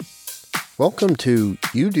Welcome to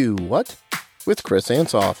You Do What? With Chris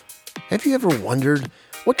Ansoff. Have you ever wondered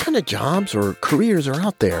what kind of jobs or careers are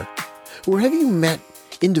out there? Or have you met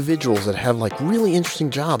individuals that have really interesting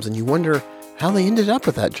jobs and you wonder how they ended up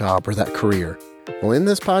with that job or that career? Well, in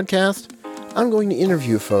this podcast, I'm going to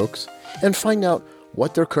interview folks and find out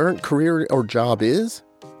what their current career or job is,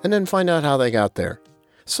 and then find out how they got there.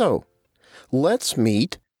 So, let's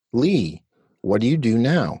meet Lee. What do you do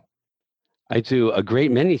now? I do a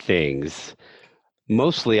great many things.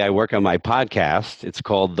 Mostly I work on my podcast. It's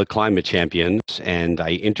called The Climate Champions, and I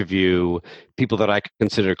interview people that I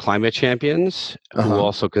consider climate champions who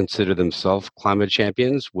also consider themselves climate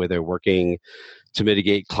champions, where they're working to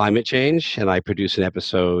mitigate climate change. And I produce an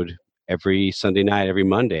episode every Sunday night, every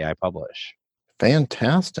Monday I publish.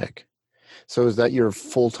 Fantastic. So is that your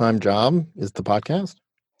full-time job, is the podcast?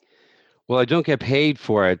 Well, I don't get paid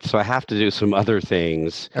for it, so I have to do some other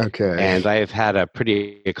things. Okay. And I have had a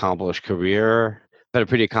pretty accomplished career.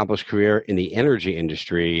 In the energy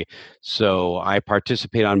industry. So I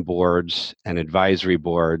participate on boards and advisory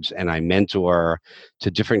boards, and I mentor to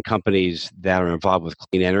different companies that are involved with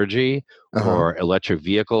clean energy or electric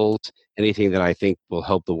vehicles, anything that I think will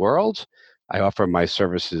help the world. I offer my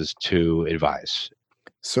services to advise.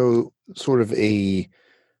 So sort of a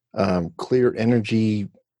clear energy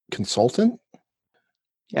consultant?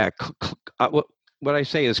 Yeah. What I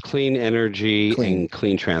say is clean energy and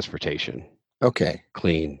clean transportation. Okay.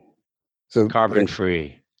 Clean. So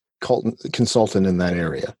carbon-free. Consultant in that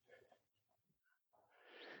area.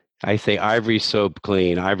 I say Ivory Soap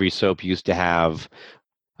clean. Ivory Soap used to have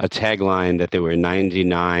a tagline that they were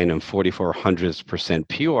 99 and 4400%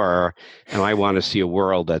 pure, and I want to see a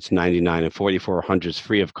world that's 99 and 4400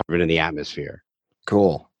 free of carbon in the atmosphere.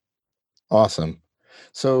 Cool. Awesome.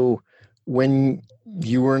 So when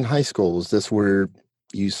you were in high school, is this where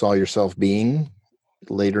you saw yourself being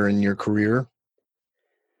later in your career?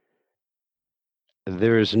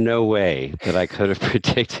 There is no way that I could have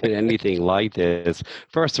predicted anything like this.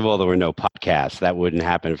 First of all, there were no podcasts. That wouldn't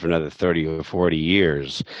happen for another 30 or 40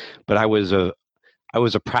 years. But I was a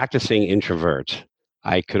practicing introvert.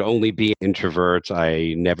 I could only be an introvert.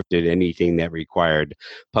 I never did anything that required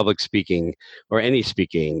public speaking or any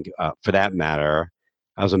speaking for that matter.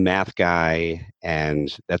 I was a math guy,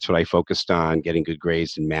 and that's what I focused on, getting good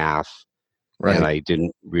grades in math. Right. And I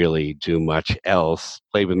didn't really do much else.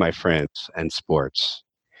 Played with my friends and sports.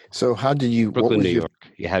 So how did you... Brooklyn, New York.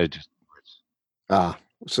 You had to do sports.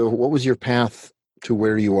 So what was your path to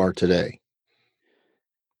where you are today?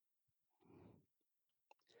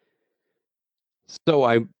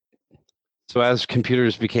 So as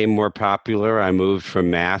computers became more popular, I moved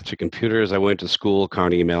from math to computers. I went to school,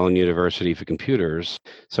 Carnegie Mellon University for computers.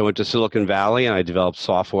 So I went to Silicon Valley and I developed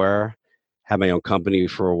software. Had my own company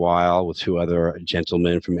for a while with two other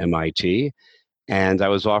gentlemen from MIT. And I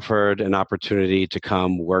was offered an opportunity to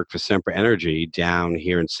come work for Sempra Energy down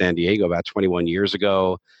here in San Diego about 21 years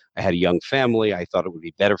ago. I had a young family. I thought it would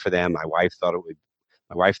be better for them. My wife thought it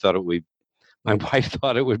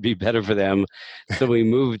would be better for them. So we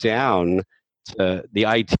moved down to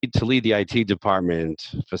lead the IT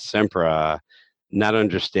department for Sempra, not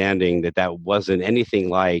understanding that wasn't anything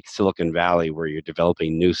like Silicon Valley where you're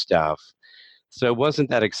developing new stuff. So it wasn't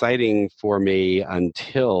that exciting for me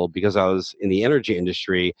until, because I was in the energy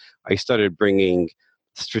industry, I started bringing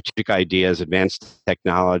strategic ideas, advanced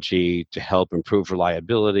technology to help improve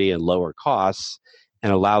reliability and lower costs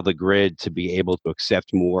and allow the grid to be able to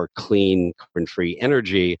accept more clean, carbon-free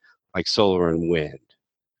energy like solar and wind.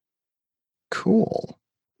 Cool.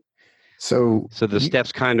 So the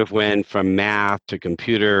steps kind of went from math to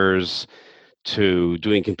computers to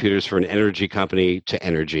doing computers for an energy company to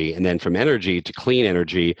energy, and then from energy to clean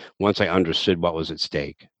energy once I understood what was at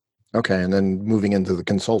stake. Okay, and then moving into the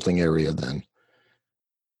consulting area then.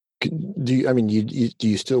 Do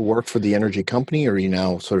you still work for the energy company, or are you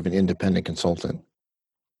now sort of an independent consultant?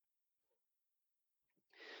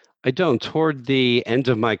 I don't. Toward the end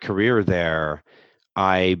of my career there,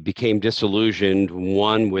 I became disillusioned,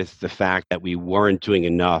 one, with the fact that we weren't doing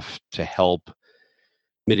enough to help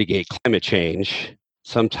mitigate climate change.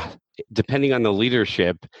 Sometimes, depending on the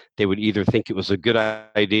leadership, they would either think it was a good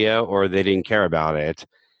idea or they didn't care about it.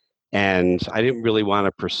 And I didn't really want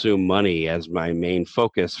to pursue money as my main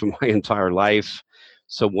focus for my entire life.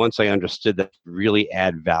 So once I understood that really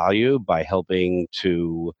add value by helping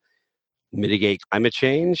to mitigate climate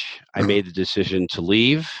change, I made the decision to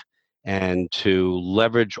leave and to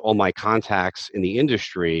leverage all my contacts in the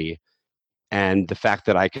industry and the fact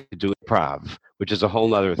that I could do improv, which is a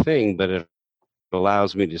whole other thing, but it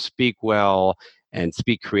allows me to speak well and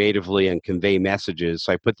speak creatively and convey messages.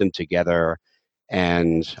 So I put them together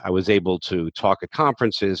And I was able to talk at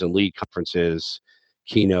conferences and lead conferences,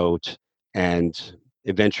 keynote, and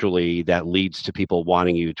eventually that leads to people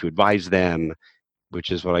wanting you to advise them,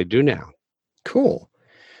 which is what I do now. Cool.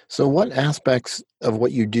 So what aspects of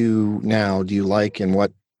what you do now do you like and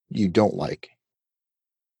what you don't like?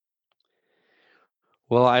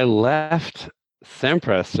 Well, I left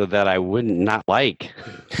Sempra so that I wouldn't not like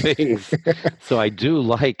things. So I do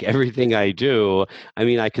like everything I do. I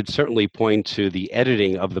mean, I could certainly point to the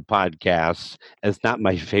editing of the podcast as not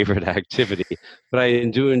my favorite activity, but I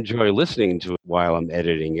do enjoy listening to it while I'm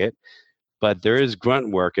editing it. But there is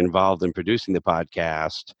grunt work involved in producing the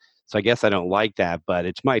podcast. So I guess I don't like that, but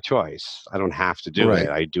it's my choice. I don't have to do it. Right.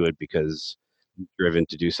 I do it because I'm driven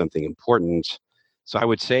to do something important. So I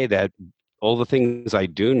would say that all the things I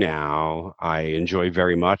do now, I enjoy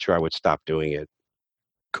very much, or I would stop doing it.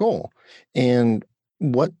 Cool. And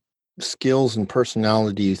what skills and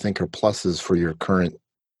personality do you think are pluses for your current,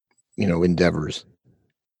 endeavors?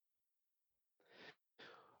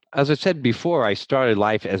 As I said before, I started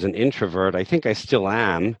life as an introvert. I think I still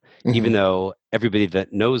am, even Hmm. though everybody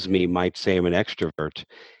that knows me might say I'm an extrovert.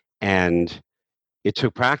 And it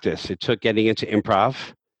took practice. It took getting into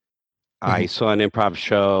improv. I Hmm. saw an improv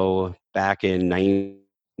show back in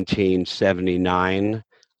 1979.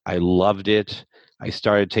 I loved it. I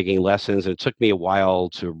started taking lessons, and it took me a while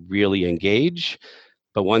to really engage.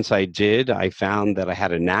 But once I did, I found that I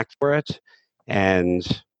had a knack for it. And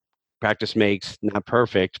practice makes not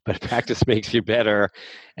perfect, but practice makes you better.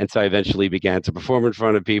 And so I eventually began to perform in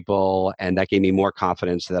front of people, and that gave me more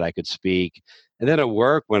confidence that I could speak. And then at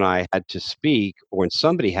work, when I had to speak or when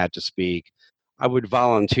somebody had to speak, I would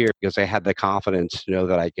volunteer because I had the confidence to know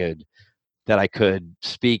that I could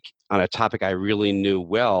speak on a topic I really knew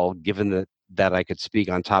well, given that I could speak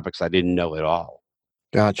on topics I didn't know at all.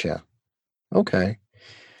 Gotcha. Okay.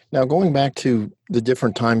 Now, going back to the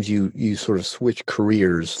different times you sort of switch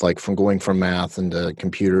careers, like from going from math into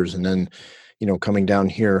computers, and then, coming down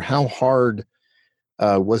here, how hard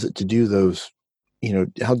was it to do those?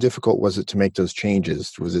 How difficult was it to make those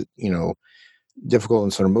changes? Was it, difficult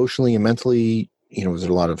and sort of emotionally and mentally? Was it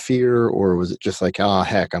a lot of fear, or was it just like, ah,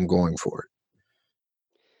 heck, I'm going for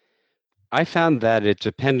I found that it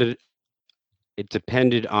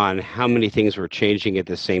depended on how many things were changing at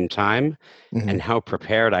the same time it? Hmm. and how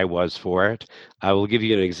prepared I was for it. I will give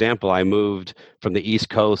you an example. I moved from the East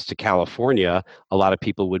Coast to California. A lot of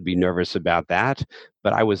people would be nervous about that,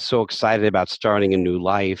 but I was so excited about starting a new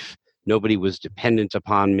life. Nobody was dependent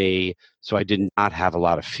upon me, so I did not have a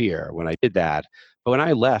lot of fear when I did that. But when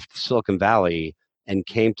I left Silicon Valley and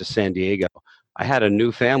came to San Diego, I had a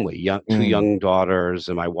new family, two Mm, young daughters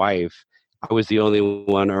and my wife. I was the only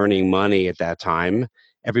one earning money at that time.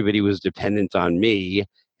 Everybody was dependent on me.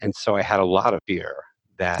 And so I had a lot of fear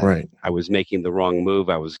that right. I was making the wrong move.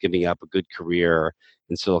 I was giving up a good career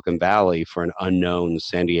in Silicon Valley for an unknown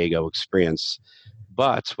San Diego experience.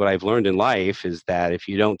 But what I've learned in life is that if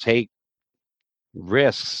you don't take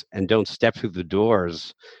risks and don't step through the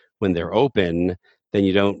doors when they're open, then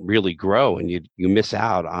you don't really grow and you miss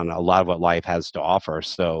out on a lot of what life has to offer.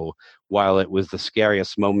 So while it was the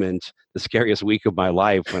scariest moment, the scariest week of my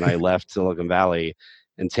life when I left Silicon Valley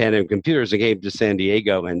and Tandem Computers and came to San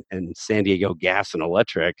Diego and San Diego Gas and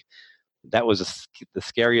Electric, that was the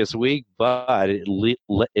scariest week, but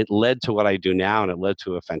it led to what I do now, and it led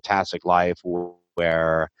to a fantastic life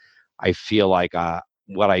where I feel like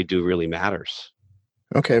what I do really matters.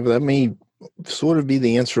 Okay, but that may sort of be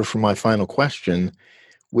the answer for my final question,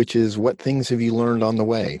 which is what things have you learned on the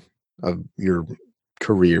way of your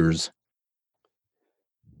careers?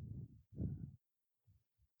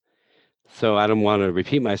 So I don't want to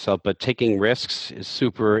repeat myself, but taking risks is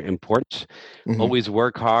super important. Hmm. Always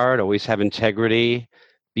work hard, always have integrity,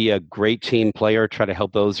 be a great team player, try to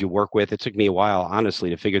help those you work with. It took me a while, honestly,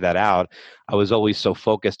 to figure that out. I was always so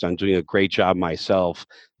focused on doing a great job myself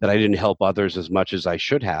that I didn't help others as much as I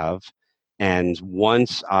should have. And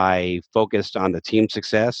once I focused on the team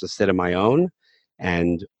success instead of my own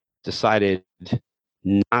and decided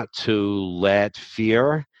not to let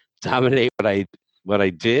fear dominate what I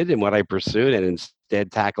did and what I pursued, and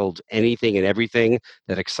instead tackled anything and everything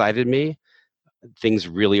that excited me, things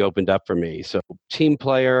really opened up for me. So, team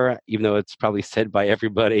player, even though it's probably said by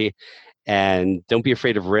everybody, and don't be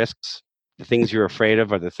afraid of risks. The things you're afraid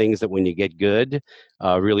of are the things that, when you get good,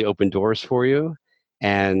 really open doors for you.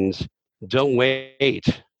 And don't wait.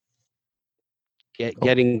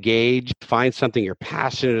 Get engaged. Find something you're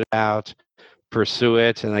passionate about. Pursue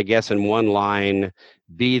it. And I guess in one line,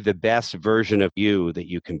 be the best version of you that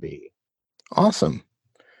you can be. Awesome.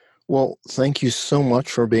 Well, thank you so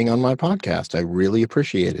much for being on my podcast. I really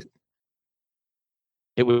appreciate it.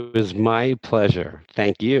 It was my pleasure.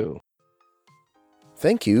 Thank you.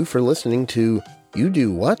 Thank you for listening to You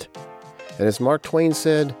Do What? And as Mark Twain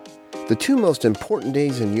said, the two most important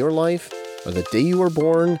days in your life are the day you were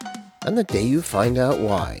born and the day you find out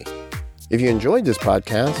why. If you enjoyed this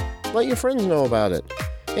podcast, let your friends know about it.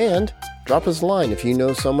 And drop us a line if you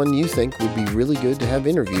know someone you think would be really good to have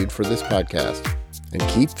interviewed for this podcast. And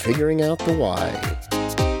keep figuring out the why.